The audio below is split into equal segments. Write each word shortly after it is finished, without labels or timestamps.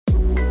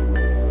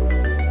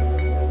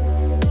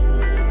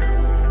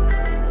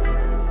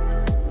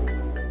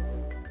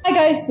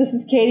guys, this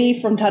is Katie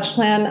from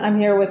TouchPlan. I'm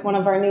here with one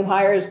of our new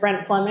hires,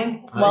 Brent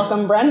Fleming. Hi.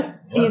 Welcome, Brent.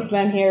 Yeah. He's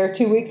been here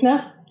 2 weeks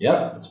now.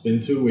 Yep, it's been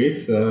 2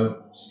 weeks.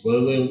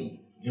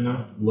 Slowly,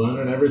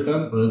 learning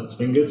everything, but it's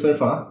been good so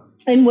far.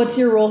 And what's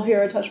your role here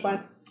at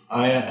TouchPlan?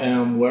 I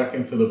am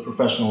working for the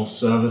professional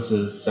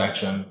services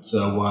section,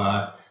 so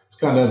it's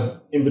kind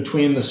of in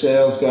between the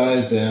sales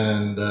guys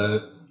and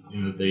the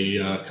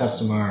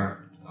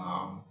customer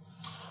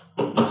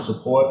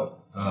support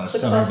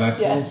center of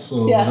excellence.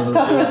 Yeah,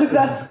 customer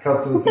success.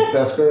 Customer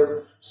success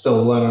group.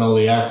 Still learning all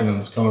the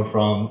acronyms coming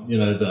from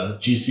the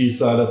GC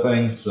side of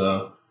things.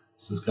 So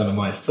this is kind of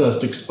my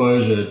first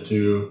exposure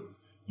to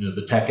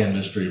the tech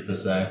industry per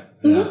se.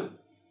 Mm-hmm.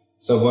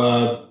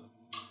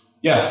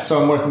 Yeah.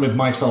 So I'm working with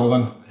Mike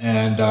Sullivan,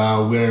 and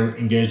we're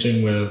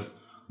engaging with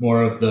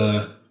more of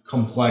the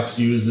complex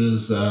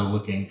users that are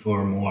looking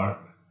for more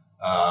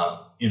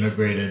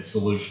integrated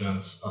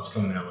solutions. Us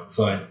coming out on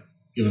site,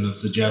 giving them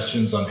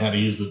suggestions on how to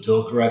use the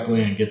tool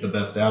correctly and get the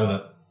best out of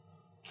it.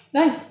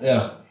 Nice.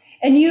 Yeah.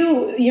 And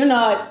you're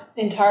not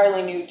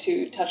entirely new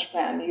to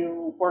TouchPlan.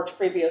 You worked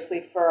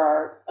previously for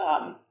our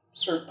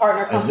sort of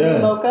partner company,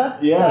 Mocha,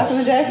 back in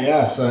the day?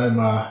 Yes, I'm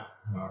a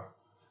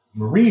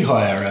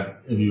rehire,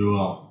 if you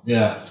will.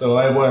 Yeah, so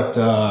I worked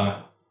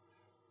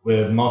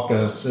with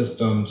Mocha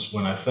Systems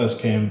when I first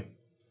came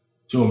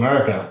to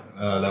America.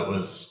 That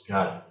was,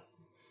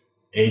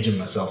 aging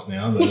myself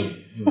now, but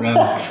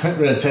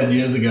around 10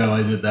 years ago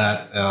I did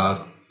that.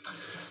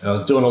 I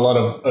was doing a lot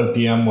of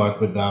OPM work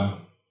with them,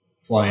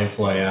 fly in,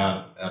 fly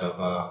out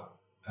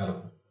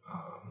of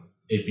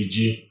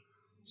APG.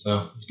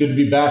 So it's good to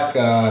be back.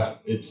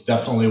 It's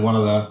definitely one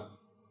of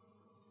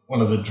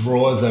the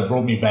draws that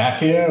brought me back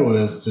here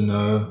was to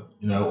know,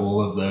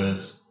 all of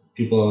those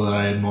people that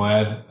I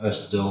admired are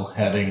still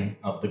heading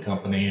up the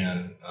company,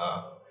 and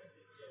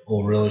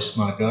all really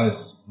smart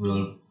guys,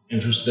 really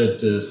interested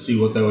to see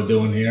what they were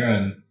doing here.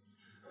 And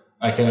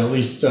I can at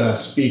least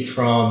speak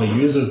from a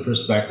user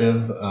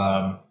perspective.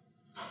 The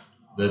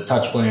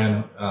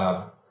TouchPlan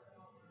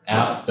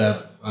app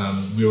that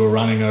we were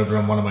running over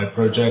on one of my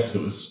projects,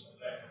 it was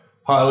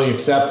highly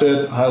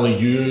accepted, highly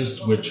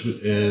used, which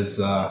is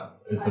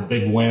it's a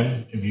big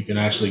win if you can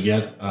actually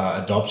get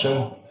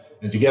adoption.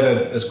 And to get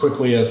it as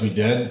quickly as we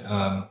did,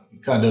 I'm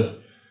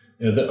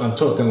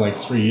talking like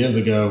 3 years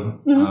ago,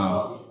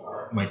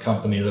 my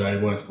company that I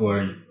worked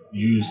for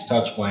used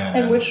TouchPlan.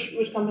 And which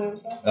company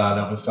was that?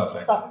 That was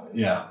Suffolk. Suffolk.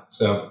 Yeah.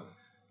 So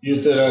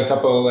used it at a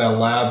couple of our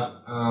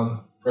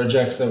lab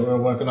projects that we were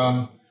working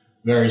on.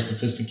 Very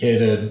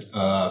sophisticated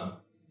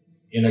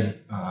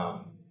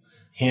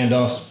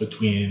handoffs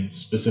between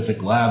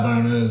specific lab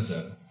owners,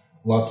 and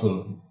lots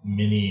of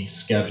mini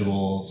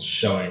schedules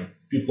showing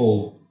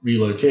people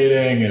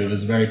relocating. It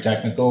was very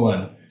technical,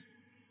 and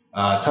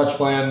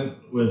TouchPlan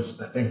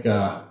was, I think,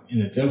 in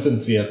its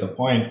infancy at the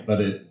point,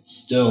 but it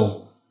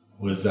still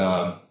was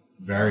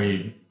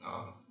very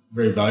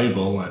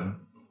valuable, and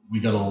we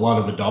got a lot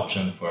of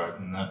adoption for it,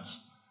 and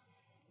that's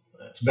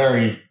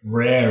very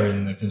rare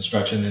in the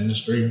construction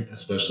industry,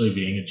 especially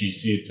being a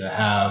GC, to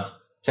have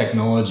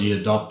technology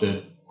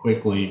adopted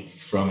quickly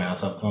from our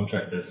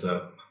subcontractors.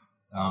 So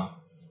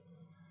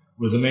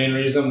was the main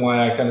reason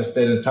why I kind of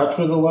stayed in touch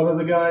with a lot of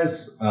the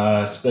guys,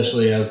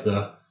 especially as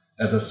the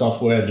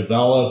software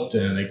developed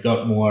and it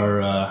got more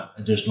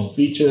additional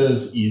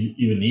features,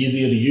 even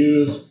easier to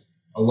use,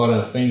 a lot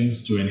of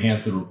things to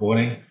enhance the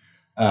reporting.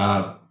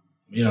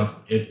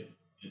 It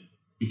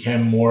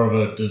became more of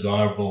a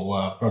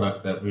desirable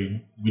product that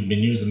we'd been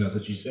using as a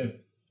GC.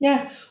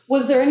 Yeah.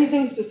 Was there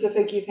anything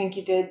specific you think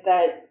you did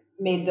that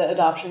made the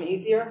adoption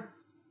easier?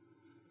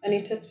 Any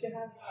tips you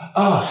have?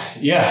 Oh,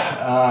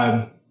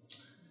 yeah.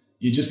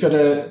 You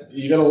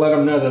gotta let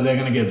them know that they're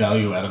gonna get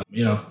value out of it.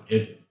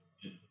 It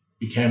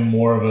became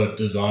more of a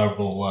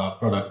desirable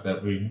product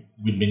that we'd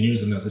been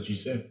using as a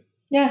GC.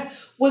 Yeah.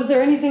 Was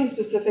there anything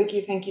specific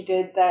you think you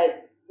did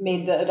that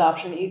made the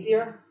adoption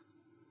easier?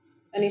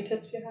 Any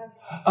tips you have?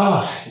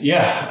 Oh,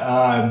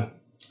 yeah.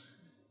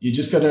 You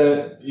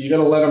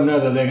gotta let them know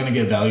that they're gonna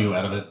get value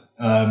out of it.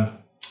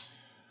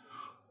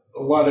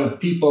 A lot of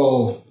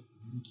people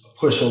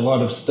push a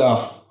lot of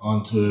stuff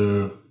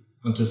onto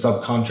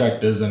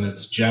subcontractors, and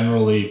it's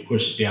generally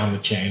pushed down the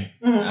chain.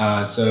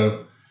 Mm-hmm.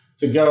 So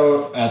to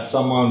go at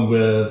someone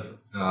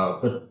with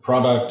a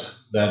product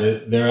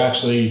they're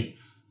actually,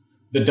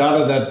 the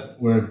data that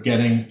they're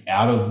getting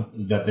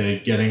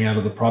out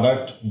of the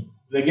product,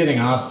 they're getting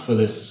asked for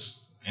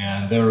this,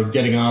 and they're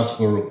getting asked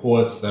for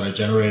reports that are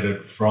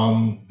generated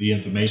from the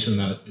information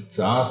that it's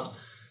asked.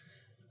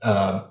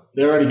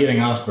 They're already getting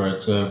asked for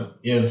it. So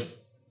if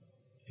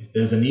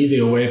there's an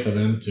easier way for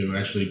them to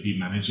actually be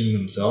managing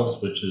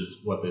themselves, which is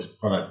what this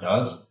product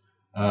does,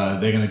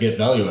 they're going to get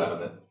value out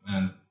of it.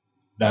 And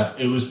that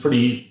it was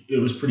pretty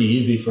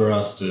easy for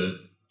us to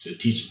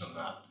teach them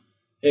that.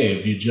 Hey,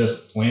 if you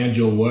just planned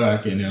your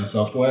work in our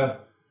software,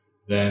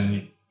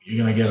 then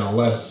you're going to get a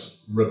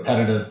less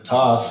repetitive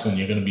tasks, and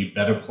you're going to be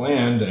better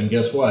planned. And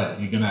guess what?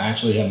 You're going to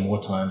actually have more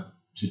time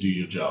to do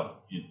your job,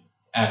 your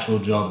actual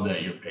job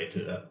that you're paid to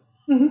do.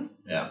 Mm-hmm.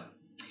 Yeah.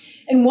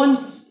 And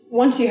once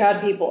once you had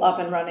people up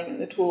and running in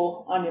the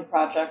tool on your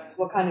projects,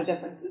 what kind of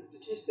differences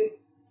did you see?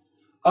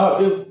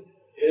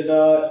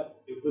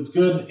 It was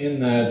good in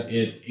that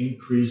it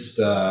increased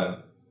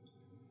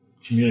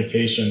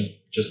communication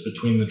just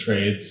between the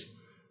trades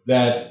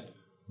that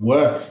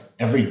work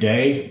every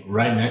day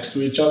right next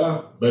to each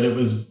other. But it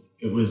was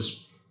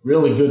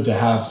really good to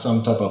have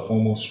some type of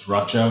formal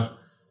structure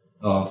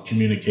of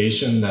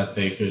communication that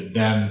they could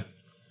then,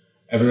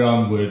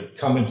 everyone would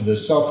come into the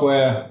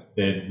software,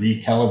 they'd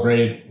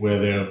recalibrate where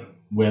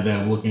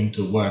they're looking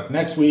to work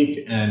next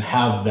week and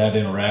have that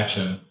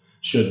interaction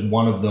should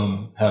one of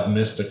them have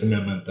missed a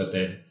commitment that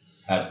they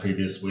had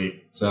previous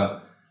week. So,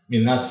 I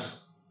mean, that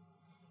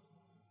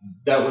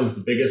was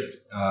the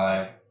biggest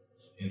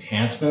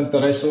enhancement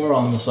that I saw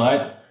on the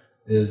site,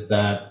 is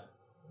that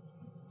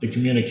the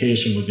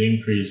communication was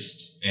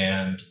increased,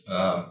 and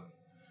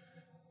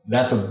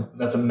that's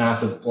a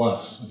massive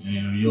plus.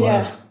 You know, you'll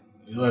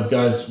have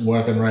guys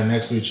working right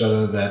next to each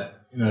other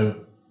that, you know,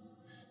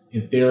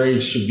 in theory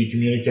should be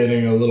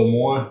communicating a little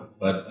more,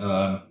 but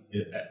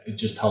it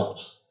just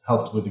helped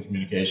with the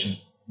communication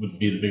would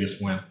be the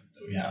biggest win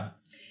that we have.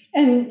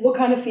 And what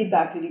kind of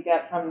feedback did you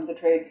get from the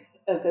trades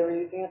as they were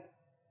using it?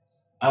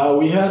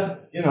 We had,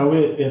 you know,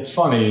 it's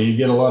funny, you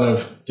get a lot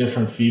of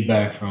different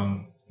feedback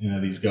from, you know,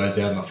 these guys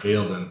out in the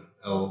field, and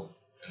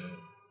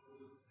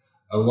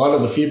a lot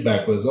of the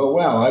feedback was, oh,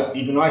 wow,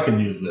 even I can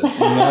use this,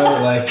 you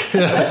know, like,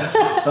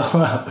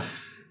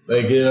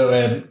 like, you know,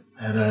 and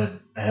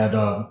I had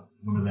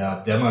one of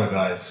our demo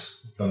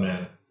guys come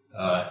in,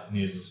 and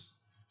he's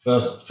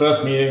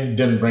first meeting,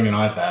 didn't bring an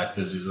iPad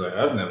because he's like,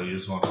 I've never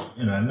used one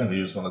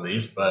of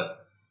these,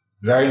 but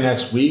very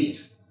next week,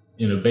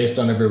 you know, based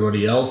on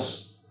everybody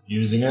else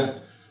using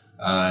it,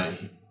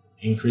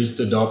 increased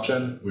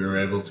adoption. We were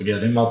able to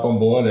get him up on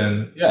board,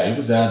 and yeah, he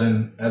was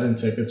adding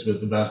tickets with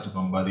the best of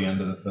them by the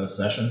end of the first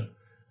session.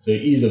 So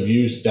ease of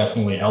use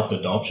definitely helped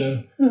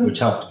adoption, which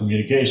helped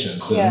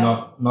communication. So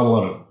not a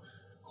lot of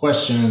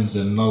questions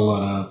and not a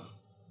lot of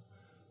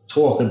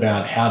talk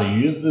about how to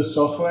use the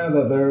software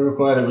that they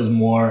required. It was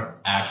more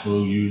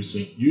actual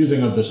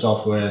using of the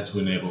software to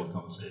enable a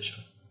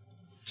conversation.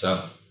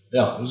 So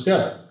yeah, it was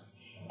good.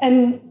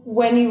 And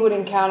when you would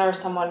encounter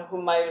someone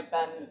who might have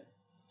been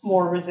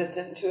more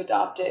resistant to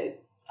adopt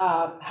it,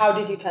 how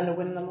did you tend to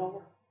win them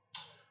over?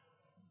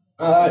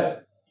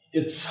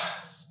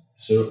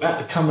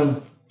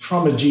 Coming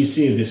from a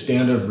GC, the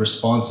standard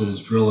response is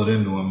drill it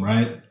into them,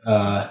 right?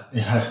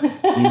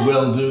 You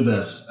will do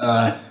this.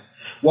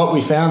 What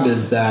we found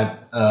is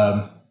that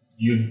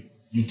you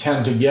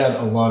tend to get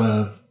a lot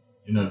of,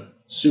 you know,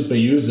 super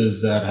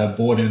users that have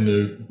bought in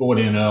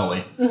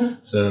early. Mm-hmm.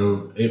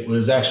 So it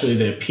was actually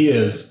their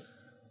peers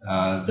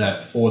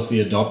that forced the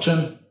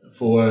adoption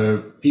for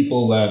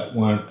people that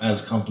weren't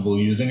as comfortable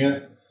using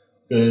it,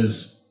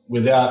 because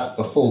without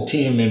the full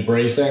team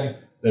embracing,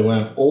 they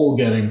weren't all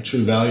getting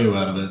true value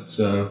out of it.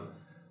 So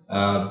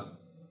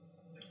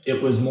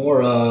it was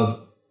more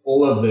of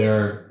all of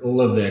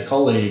their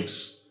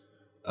colleagues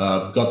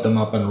got them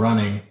up and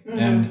running,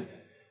 and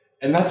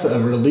that's a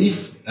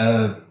relief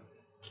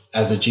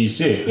as a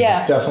GC. Yeah.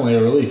 It's definitely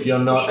a relief. You're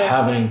not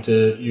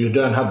you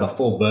don't have the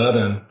full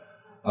burden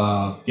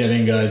of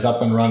getting guys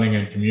up and running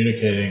and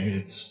communicating.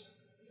 It's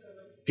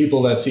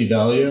people that see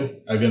value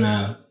are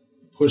gonna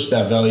push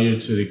that value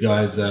to the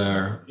guys that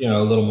are, you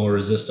know, a little more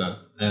resistant,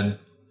 and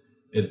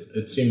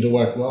it seemed to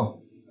work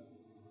well.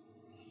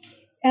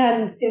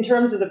 And in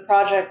terms of the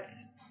project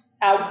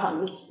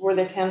outcomes, were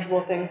there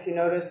tangible things you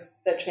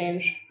noticed that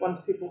changed once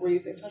people were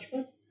using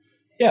TouchPlan?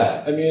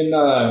 Yeah, I mean,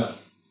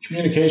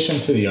 communication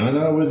to the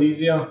owner was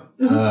easier.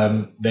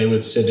 Mm-hmm. They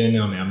would sit in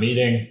on our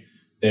meeting.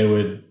 They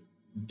would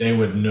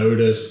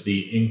notice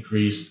the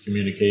increased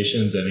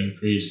communications and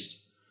increased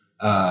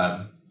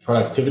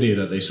productivity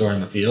that they saw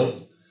in the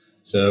field.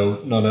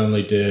 So not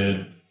only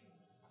did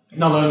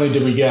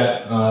we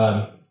get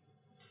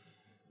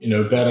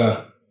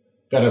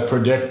better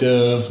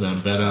predictive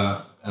and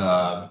better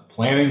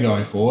planning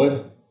going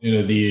forward, you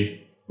know,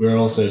 we're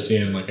also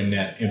seeing like a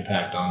net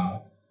impact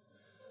on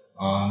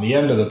the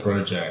end of the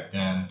project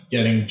and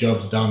getting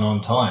jobs done on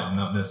time,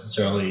 not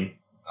necessarily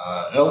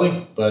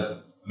early,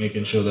 but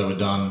making sure they were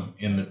done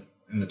in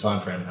the time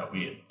frame that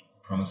we had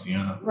promised the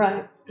owner.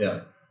 Right.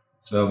 Yeah.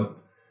 So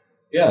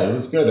yeah, it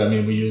was good. I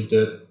mean, we used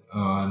it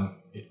on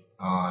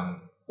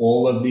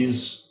all of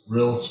these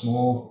real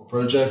small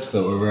projects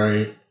that were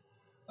very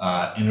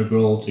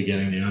integral to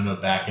getting the owner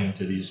back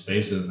into these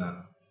spaces,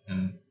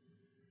 and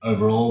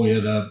overall we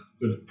had a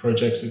good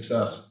project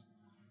success.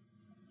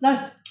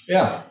 Nice.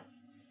 Yeah.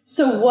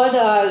 So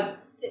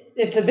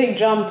it's a big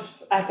jump,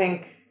 I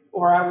think,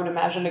 or I would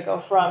imagine, to go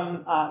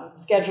from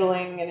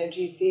scheduling in a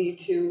GC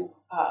to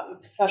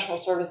professional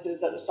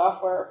services at a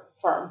software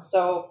firm.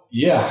 So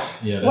yeah.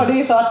 What are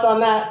your thoughts on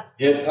that?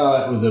 It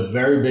was a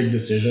very big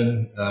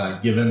decision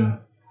given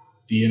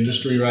the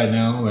industry right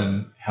now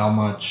and how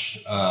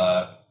much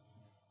a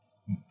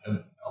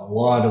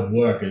lot of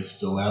work is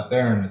still out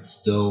there, and it's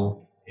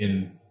still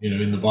in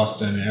the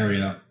Boston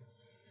area.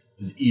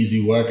 there's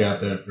easy work out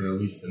there for at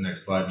least the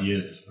next 5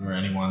 years for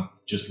anyone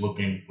just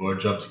looking for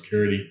job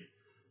security.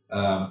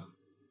 I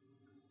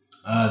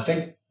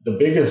think the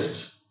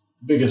biggest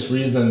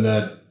reason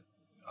that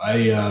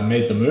I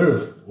made the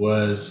move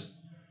was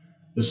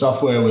the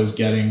software was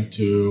getting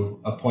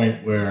to a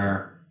point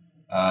where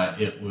there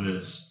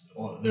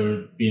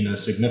had been a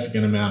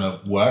significant amount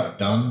of work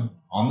done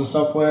on the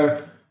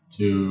software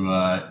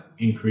to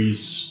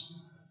increase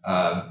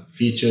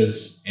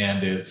features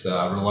and its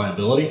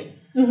reliability.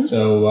 Mm-hmm.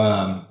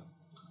 So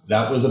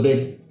that was a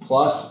big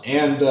plus,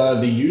 and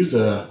the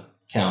user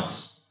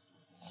counts.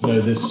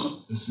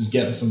 This is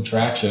getting some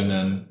traction,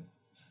 and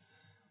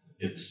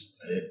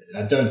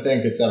I don't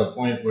think it's at a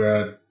point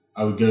where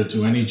I would go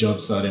to any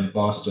job site in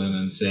Boston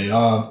and say,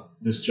 "Oh,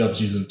 this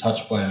job's using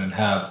TouchPlan," and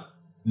have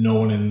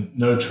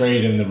no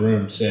trade in the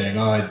room saying,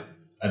 "Oh,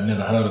 I'd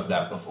never heard of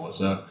that before."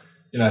 So,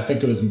 I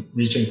think it was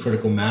reaching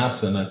critical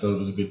mass, and I thought it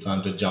was a good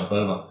time to jump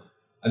over.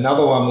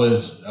 Another one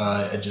was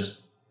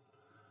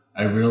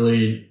I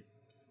really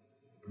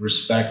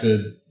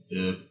respected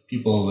the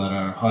people that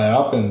are higher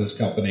up in this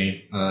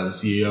company, the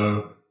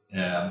CEO,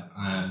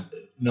 and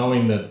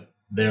knowing that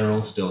they're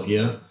all still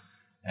here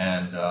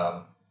and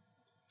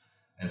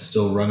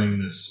still running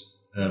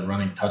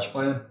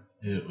TouchPlan.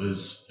 It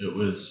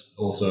was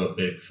also a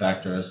big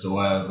factor as to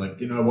why I was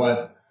like, you know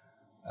what,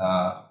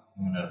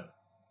 I'm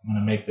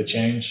gonna make the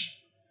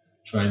change,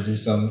 try and do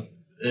some.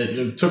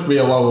 It took me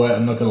a long way.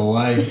 I'm not gonna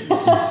lie.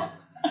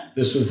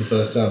 This was the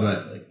first time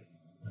I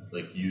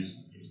used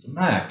a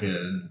Mac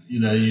and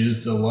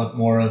used a lot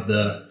more of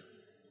the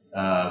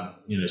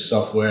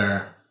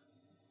software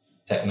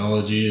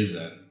technologies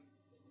and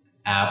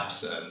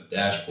apps and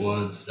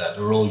dashboards that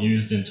are all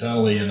used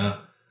internally in a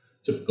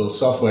typical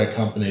software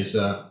company.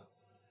 So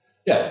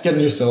yeah, getting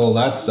used to all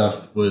that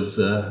stuff was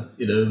a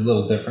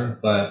little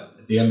different, but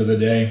at the end of the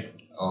day,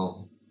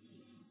 I'll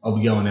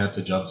be going out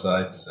to job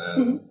sites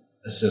and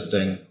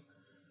assisting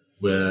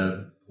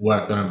with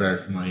work that I'm very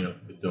familiar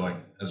with doing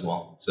as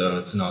well. So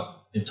it's not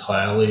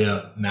entirely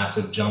a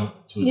massive jump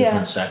to a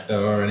different sector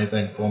or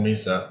anything for me.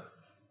 So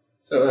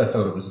I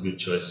thought it was a good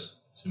choice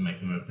to make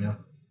the move now.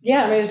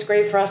 Yeah, I mean, it's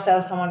great for us to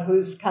have someone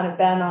who's kind of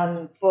been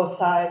on both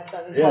sides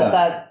and has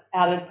that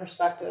added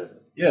perspective.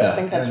 Yeah. I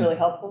think that's really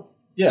helpful.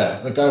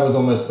 Yeah, I was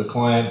almost the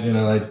client.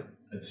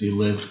 I'd see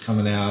Liz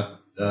coming out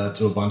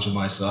to a bunch of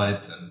my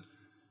sites and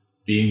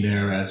being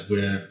there as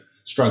we're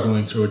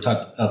struggling through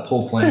a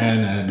pull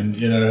plan and,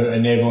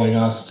 enabling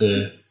us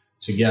to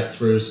get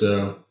through.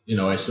 So,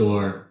 I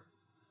saw,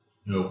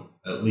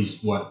 at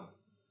least what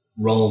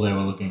role they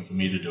were looking for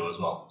me to do as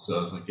well. So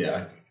I was like,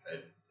 yeah,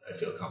 I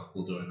feel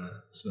comfortable doing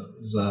that. So it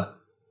was,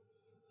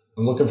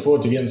 I'm looking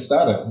forward to getting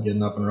started and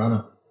getting up and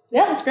running.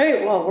 Yeah, that's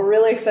great. Well, we're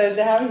really excited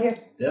to have you here.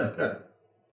 Yeah, good.